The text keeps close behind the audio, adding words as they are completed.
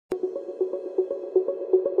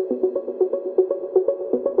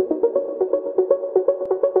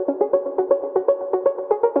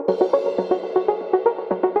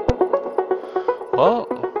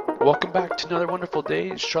welcome back to another wonderful day.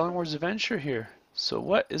 It's Sharlen Wars Adventure here. So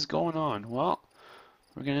what is going on? Well,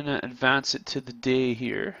 we're going to advance it to the day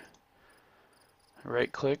here.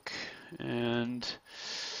 Right click, and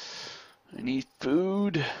I need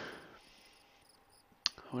food.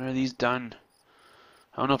 When are these done?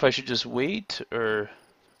 I don't know if I should just wait or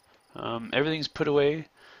everything's put away.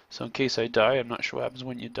 So in case I die, I'm not sure what happens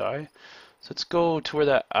when you die. So let's go to where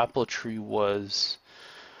that apple tree was.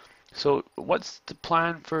 So what's the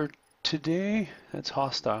plan for today? That's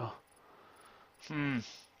hostile.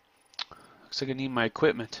 Looks like I need my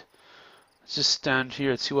equipment. Let's just stand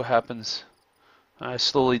here and see what happens. I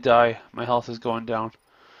slowly die. My health is going down.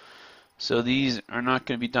 So these are not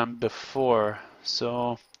going to be done before.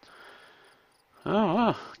 So,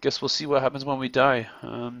 guess we'll see what happens when we die.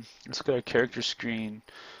 Let's look at our character screen.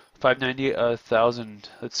 598 out of 1,000.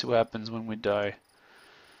 Let's see what happens when we die.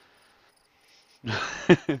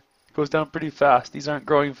 Goes down pretty fast. These aren't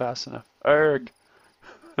growing fast enough. Arg.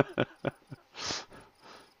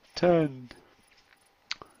 10.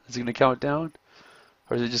 Is it going to count down?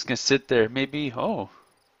 Or is it just going to sit there? Maybe. Oh.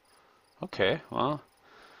 Okay. Well,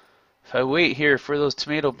 if I wait here for those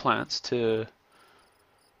tomato plants to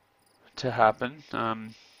happen,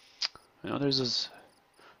 you know, there's this.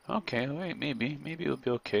 Okay. Wait. Maybe it'll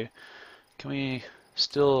be okay. Can we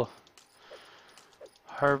still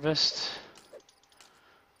harvest?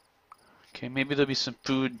 Okay, maybe there'll be some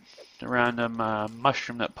food, a random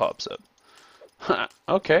mushroom that pops up.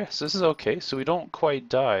 Okay, so this is okay. So we don't quite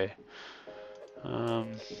die.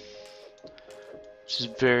 Which is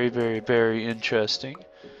very, very, very interesting.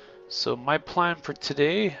 So my plan for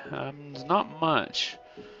today is not much.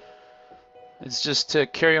 It's just to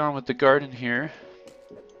carry on with the garden here.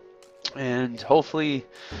 And hopefully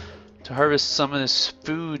to harvest some of this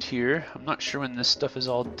food here. I'm not sure when this stuff is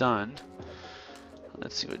all done.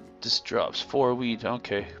 Let's see what this drops. 4 wheat.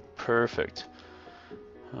 Okay, perfect.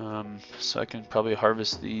 So I can probably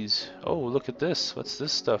harvest these. Oh, look at this. What's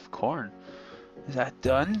this stuff? Corn. Is that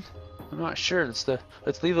done? I'm not sure. Let's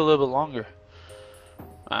leave it a little bit longer.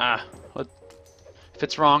 If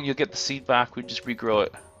it's wrong, you'll get the seed back. We just regrow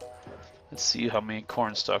it. Let's see how many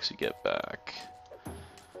corn stalks you get back.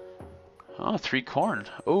 Oh, 3 corn.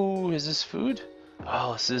 Oh, is this food?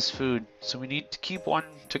 Oh, this is food. So we need to keep one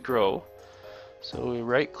to grow. So we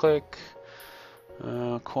right click,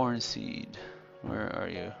 corn seed. Where are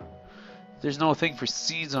you? There's no thing for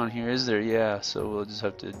seeds on here, is there? Yeah, so we'll just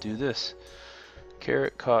have to do this.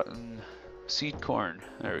 Carrot, cotton, seed corn.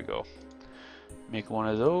 There we go. Make one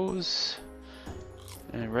of those.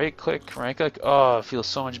 And right click, right click. Oh, it feels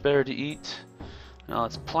so much better to eat. Now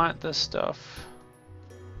let's plant this stuff.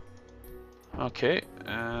 Okay,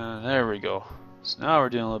 and there we go. So now we're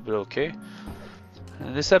doing a little bit okay.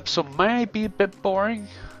 And this episode might be a bit boring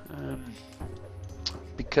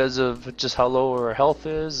because of just how low our health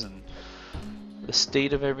is and the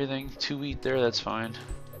state of everything. 2 wheat there, that's fine.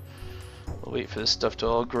 We'll wait for this stuff to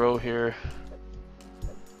all grow here.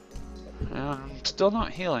 And I'm still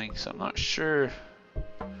not healing, so I'm not sure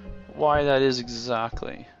why that is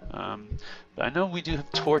exactly. But I know we do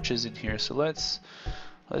have torches in here, so let's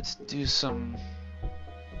do some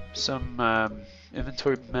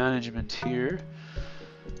inventory management here.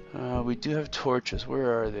 We do have torches.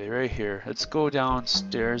 Where are they? Right here. Let's go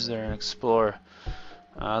downstairs there and explore.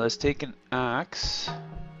 Let's take an axe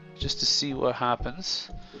just to see what happens.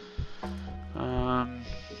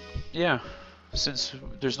 Yeah, since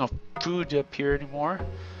there's no food up here anymore,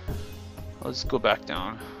 let's go back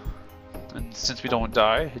down. And since we don't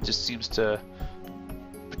die, it just seems to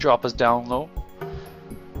drop us down low.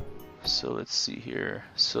 So let's see here.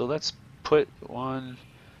 So let's put one.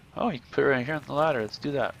 Oh, you can put it right here on the ladder. Let's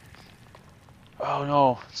do that. Oh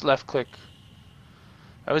no, it's left click.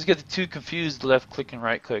 I always get the two confused, left click and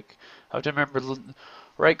right click. I have to remember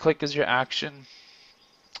right click is your action.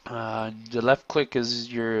 The left click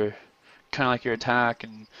is your kind of like your attack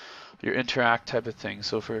and your interact type of thing.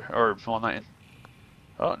 So well, not.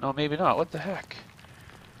 Oh no, maybe not. What the heck?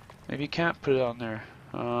 Maybe you can't put it on there.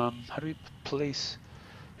 How do we place?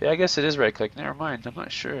 Yeah, I guess it is right click. Never mind. I'm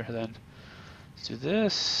not sure then. Let's do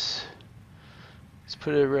this. Let's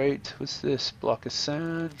put it right. What's this? Block of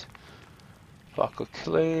sand, block of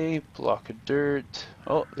clay, block of dirt.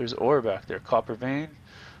 Oh, there's ore back there. Copper vein.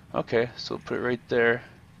 Okay, so we'll put it right there.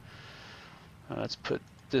 Let's put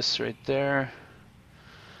this right there.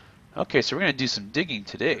 Okay, so we're gonna do some digging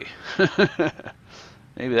today.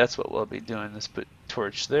 Maybe that's what we'll be doing. Let's put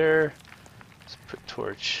torch there. Let's put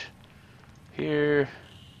torch here.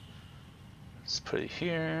 Let's put it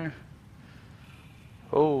here.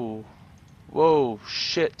 Oh, whoa,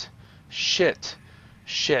 shit, shit,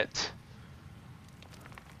 shit.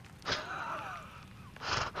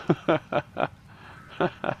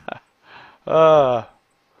 Ah,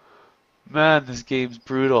 man, this game's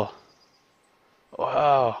brutal.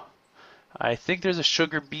 Wow. I think there's a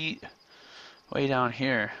sugar beet way down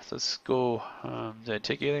here. Let's go. Did I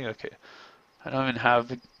take anything? Okay. I don't even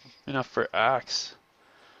have enough for axe.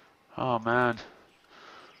 Oh man.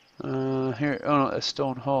 Here. Oh no, a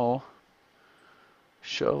stone hoe.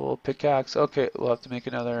 Shovel, pickaxe. Okay, we'll have to make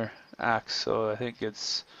another axe. So I think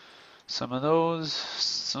it's some of those,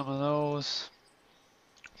 some of those.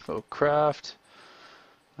 Go craft.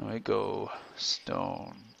 There we go.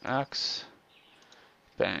 Stone axe.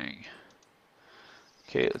 Bang.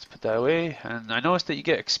 Okay, let's put that away. And I noticed that you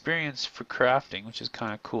get experience for crafting, which is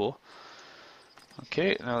kind of cool.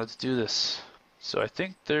 Okay, now let's do this. So I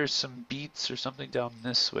think there's some beets or something down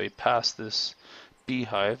this way, past this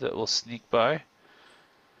beehive that will sneak by.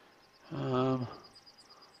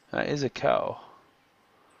 That is a cow.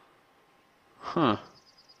 Huh.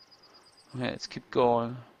 Okay, let's keep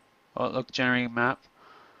going. Oh, look, generating map.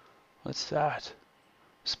 What's that?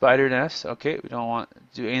 Spider nest. Okay, we don't want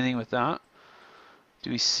to do anything with that. Do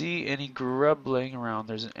we see any grub laying around?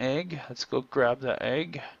 There's an egg. Let's go grab that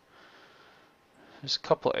egg. There's a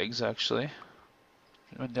couple eggs actually.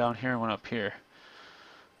 One down here and one up here.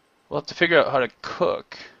 We'll have to figure out how to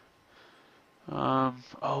cook. Oh,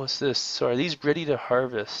 what's this? So are these ready to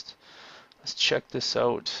harvest? Let's check this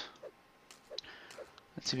out.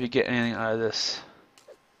 Let's see if we get anything out of this.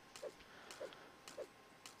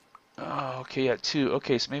 Oh, okay, yeah, 2.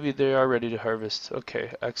 Okay, so maybe they are ready to harvest.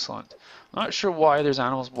 Okay, excellent. I'm not sure why there's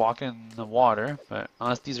animals walking in the water, but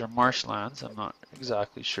unless these are marshlands, I'm not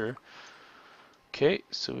exactly sure. Okay,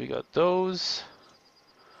 so we got those.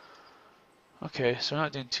 Okay, so we're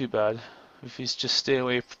not doing too bad. If we just stay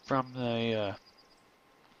away from the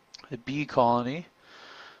bee colony,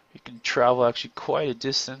 we can travel actually quite a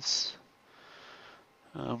distance.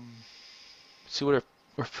 See what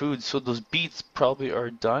our food. So those beets probably are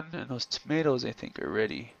done, and those tomatoes I think are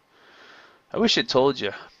ready. I wish it told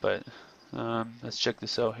you, but let's check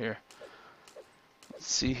this out here. Let's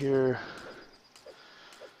see here.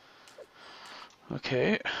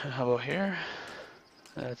 Okay, how about here?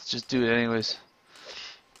 Let's just do it anyways.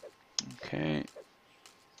 Okay.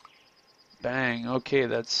 Bang. Okay,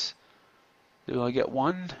 that's. Do we only get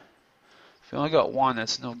one? If we only got one,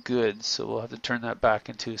 that's no good. So we'll have to turn that back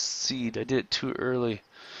into a seed. I did it too early.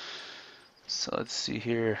 So let's see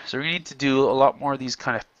here. So we need to do a lot more of these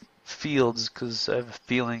kind of fields because I have a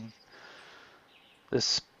feeling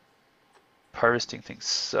this harvesting thing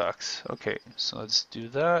sucks. Okay, so let's do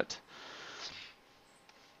that.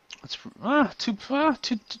 Let's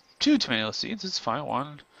two tomato seeds. It's fine.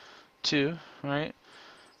 1, 2, right?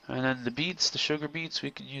 And then the beets, the sugar beets,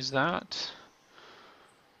 we can use that.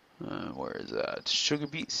 Where is that? Sugar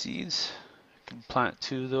beet seeds. We can plant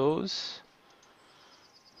 2 of those.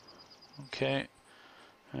 Okay.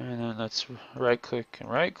 And then let's right click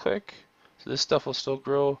and right click. So this stuff will still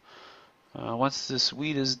grow. Once this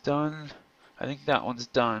wheat is done, I think that one's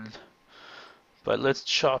done. But let's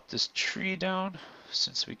chop this tree down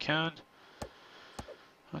since we can.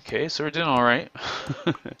 Okay, so we're doing alright.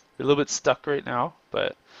 We're a little bit stuck right now,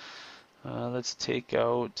 but let's take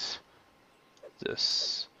out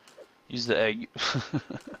this. Use the egg.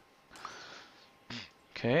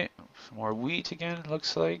 Okay, some more wheat again, it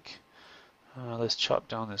looks like. Let's chop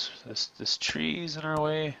down this tree's in our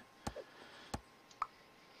way.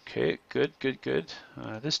 Okay, good, good, good.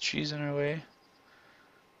 This tree's in our way.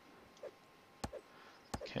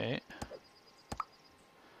 Okay.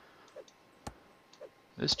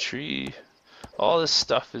 This tree, all this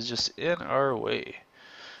stuff is just in our way.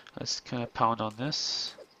 Let's kind of pound on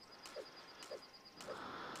this.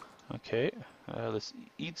 Okay, let's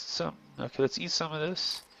eat some. Okay, let's eat some of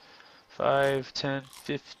this. 5, 10,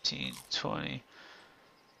 15, 20,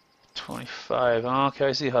 25. Oh, okay,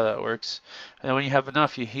 I see how that works. And then when you have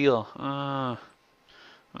enough, you heal.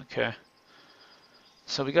 Okay.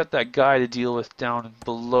 So we got that guy to deal with down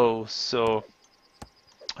below, so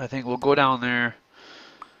I think we'll go down there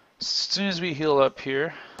as soon as we heal up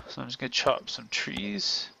here. So I'm just going to chop some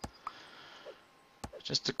trees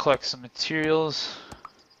just to collect some materials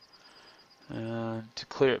and to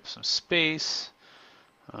clear up some space.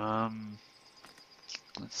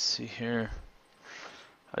 Let's see here.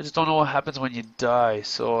 I just don't know what happens when you die,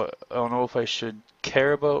 so I don't know if I should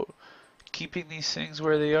care about keeping these things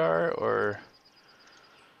where they are, or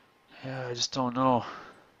yeah, I just don't know.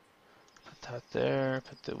 Put that there,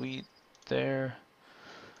 put the wheat there.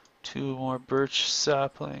 2 more birch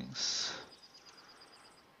saplings.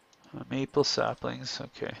 Maple saplings,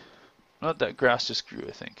 okay. Not that grass just grew,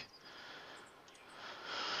 I think.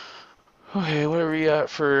 Okay, what are we at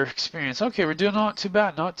for experience? Okay, we're doing not too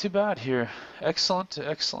bad here. Excellent,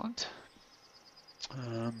 excellent.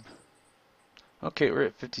 Okay, we're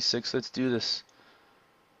at 56. Let's do this.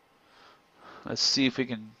 Let's see if we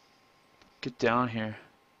can get down here.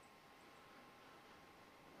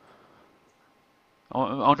 I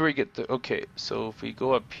wonder where we get the. Okay, so if we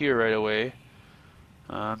go up here right away.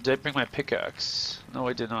 Did I bring my pickaxe? No,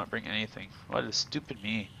 I did not bring anything. What a stupid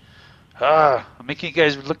me. I'm making you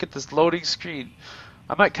guys look at this loading screen.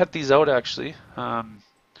 I might cut these out actually.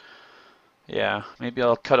 Yeah, maybe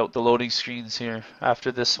I'll cut out the loading screens here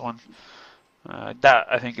after this one. That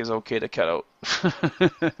I think is okay to cut out.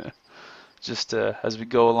 Just as we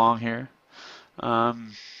go along here.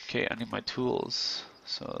 Okay, I need my tools.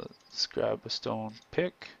 So let's grab a stone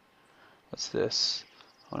pick. What's this?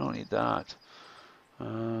 I don't need that.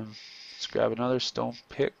 Let's grab another stone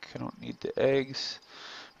pick. I don't need the eggs.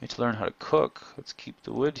 I need to learn how to cook. Let's keep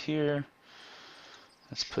the wood here.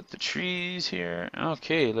 Let's put the trees here.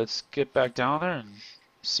 Okay, let's get back down there and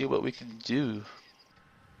see what we can do.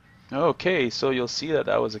 Okay, so you'll see that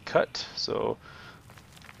that was a cut. So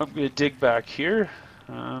I'm going to dig back here.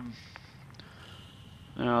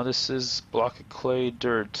 Now this is block of clay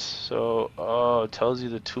dirt. So, oh, it tells you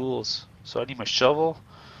the tools. So I need my shovel.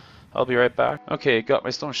 I'll be right back. Okay, got my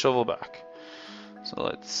stone shovel back. So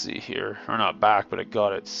let's see here. Or not back, but I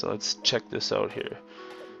got it. So let's check this out here.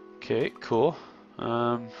 Okay, cool.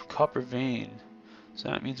 Copper vein. So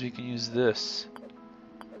that means we can use this.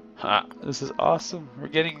 Ha, this is awesome. We're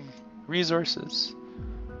getting resources.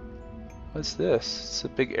 What's this? It's a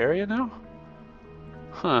big area now?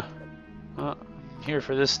 Huh. I'm here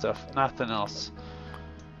for this stuff, nothing else.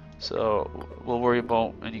 So we'll worry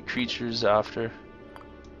about any creatures after.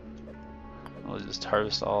 We'll just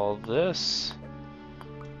harvest all this.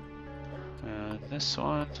 And this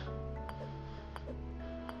one.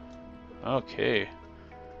 Okay.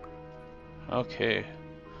 Okay.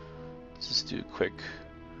 Let's just do a quick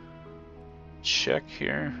check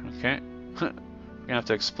here. Okay. We're gonna have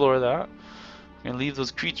to explore that. We're gonna leave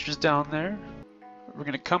those creatures down there. We're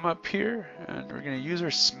gonna come up here and we're gonna use our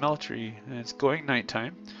smeltery. And it's going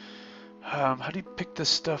nighttime. How do you pick this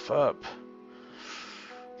stuff up?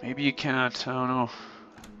 Maybe you can't. I don't know.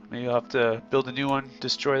 Maybe I'll have to build a new one,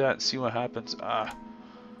 destroy that, and see what happens.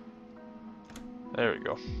 There we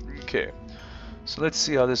go. Okay. So let's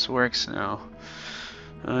see how this works now.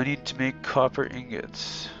 I need to make copper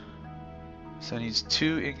ingots. So I need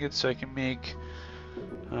 2 ingots so I can make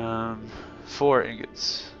 4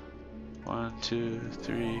 ingots. 1, 2,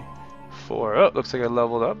 3, 4. Oh, looks like I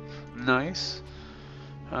leveled up. Nice.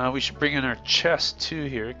 We should bring in our chest too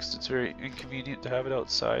here because it's very inconvenient to have it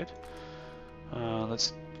outside.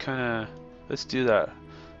 Let's do that.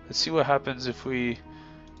 Let's see what happens if we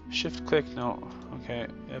shift click. No, okay,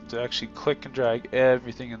 you have to actually click and drag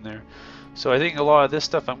everything in there. So I think a lot of this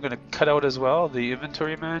stuff I'm going to cut out as well, the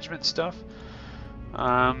inventory management stuff.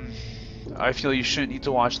 I feel you shouldn't need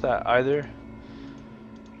to watch that either.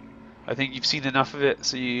 I think you've seen enough of it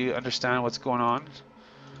so you understand what's going on.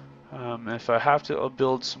 If I have to, I'll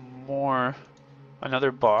build some more,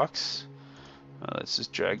 another box. Let's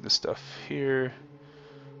just drag the stuff here.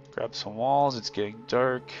 Grab some walls, it's getting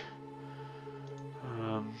dark.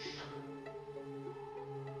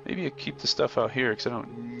 Maybe I keep the stuff out here because I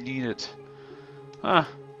don't need it. No,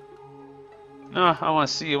 I want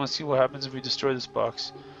to see what happens if we destroy this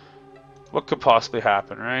box. What could possibly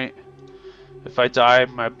happen, right? If I die,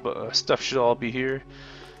 my stuff should all be here.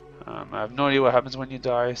 I have no idea what happens when you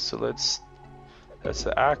die, so that's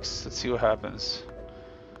the axe. Let's see what happens.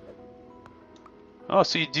 Oh,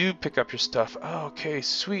 so you do pick up your stuff. Oh, okay,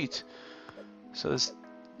 sweet. So let's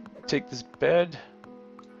take this bed.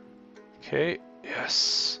 Okay,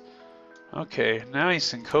 yes. Okay,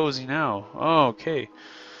 nice and cozy now. Oh, okay.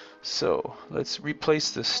 So let's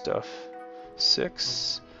replace this stuff.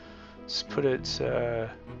 6. Let's put it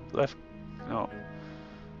left. No.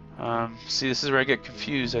 See, this is where I get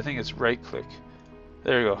confused. I think it's right click.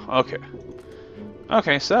 There you go. Okay.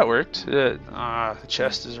 Okay, so that worked. The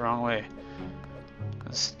chest is the wrong way.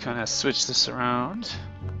 Let's kind of switch this around.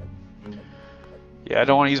 Yeah, I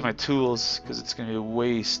don't want to use my tools because it's going to be a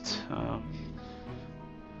waste.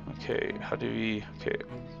 Okay, how do we... Okay.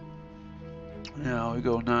 Now we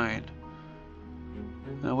go 9.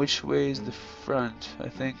 Now which way is the front? I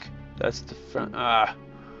think that's the front.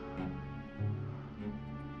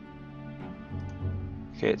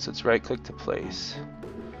 Okay, so it's right click to place.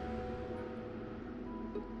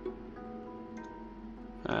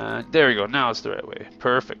 There we go, now it's the right way.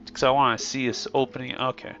 Perfect, because I want to see this opening.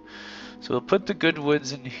 Okay, so we'll put the good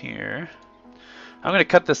woods in here. I'm going to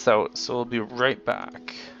cut this out, so we'll be right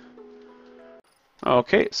back.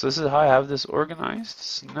 Okay, so this is how I have this organized.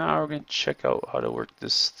 So now we're going to check out how to work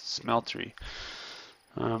this smeltery.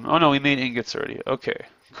 Oh no, we made ingots already. Okay,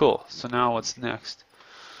 cool. So now what's next?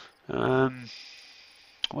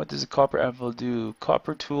 What does a copper anvil do?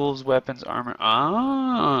 Copper tools, weapons, armor.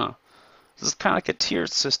 Ah, this is kind of like a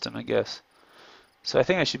tiered system, I guess. So I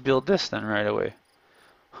think I should build this then right away.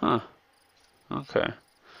 Huh. Okay.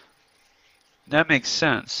 That makes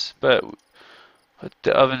sense, but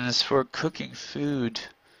the oven is for cooking food.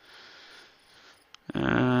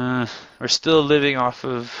 We're still living off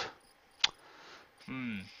of...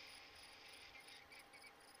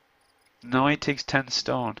 No, it takes 10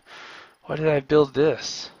 stone. Why did I build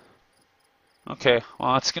this? Okay,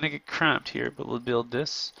 well it's gonna get cramped here, but we'll build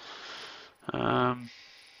this. I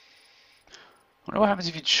wonder what happens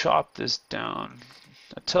if you chop this down.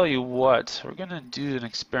 I'll tell you what, we're gonna do an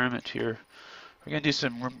experiment here. We're gonna do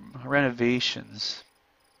some renovations.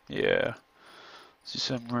 Yeah, let's do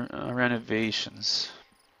some renovations.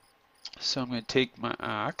 So I'm gonna take my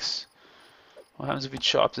axe. What happens if we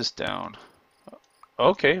chop this down?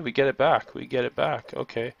 Okay, we get it back. We get it back.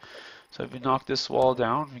 Okay, so if we knock this wall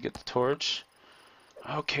down, we get the torch.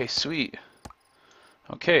 Okay, sweet.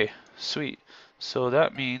 Okay, sweet. So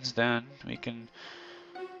that means then we can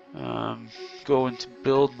go into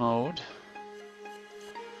build mode.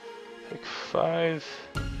 Pick 5.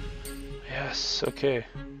 Yes, okay.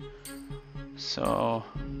 So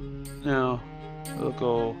now we'll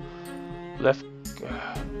go left,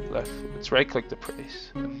 left. Let's right click the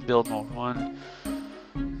place and build mode. 1,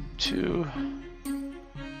 2.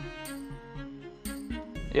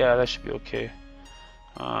 Yeah, that should be okay.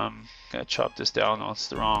 Gonna chop this down. No, it's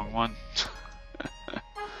the wrong one.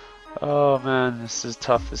 Oh man, this is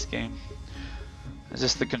tough, this game. It's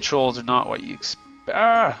just the controls are not what you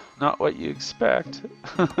not what you expect.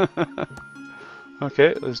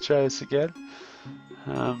 Okay, let's try this again.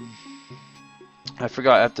 I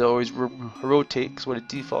forgot I have to always rotate, because what it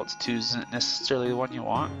defaults to isn't necessarily the one you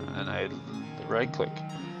want. And then I right click,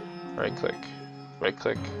 right click, right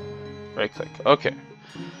click, right click. Okay,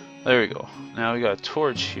 there we go. Now we got a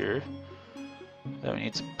torch here that we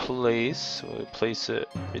need to place. So we place it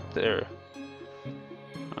right there.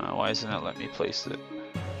 Why isn't it letting me place it?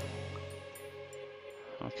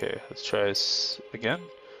 Okay, let's try this again.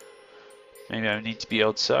 Maybe I need to be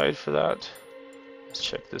outside for that. Let's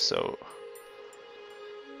check this out.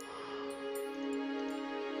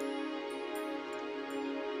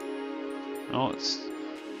 No, it's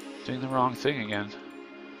doing the wrong thing again.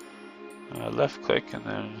 Left click and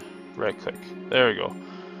then right click. There we go.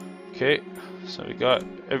 Okay, so we got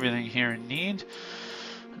everything here in need.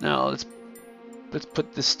 Now let's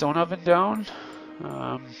put the stone oven down.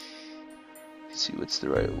 Let's see what's the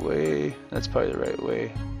right way. That's probably the right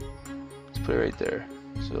way. Let's put it right there.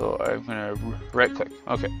 So I'm gonna right click.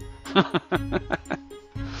 Okay.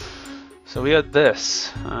 So we got this.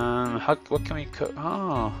 What can we cook?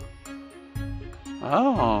 Oh.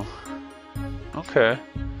 Oh. Okay.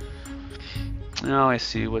 Now I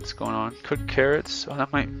see what's going on. Cooked carrots. Oh,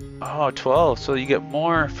 that might. Oh, 12. So you get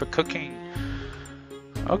more for cooking.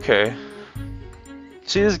 Okay.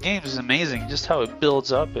 See, this game is amazing. Just how it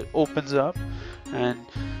builds up, it opens up, and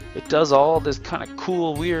it does all this kind of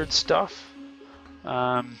cool, weird stuff.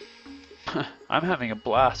 I'm having a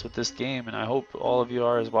blast with this game, and I hope all of you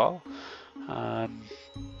are as well. I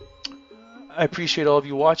appreciate all of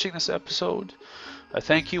you watching this episode. I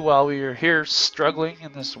thank you while we are here struggling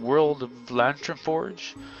in this world of Lantern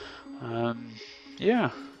Forge. Yeah,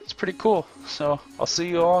 it's pretty cool. So I'll see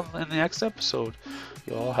you all in the next episode.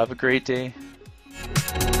 You all have a great day.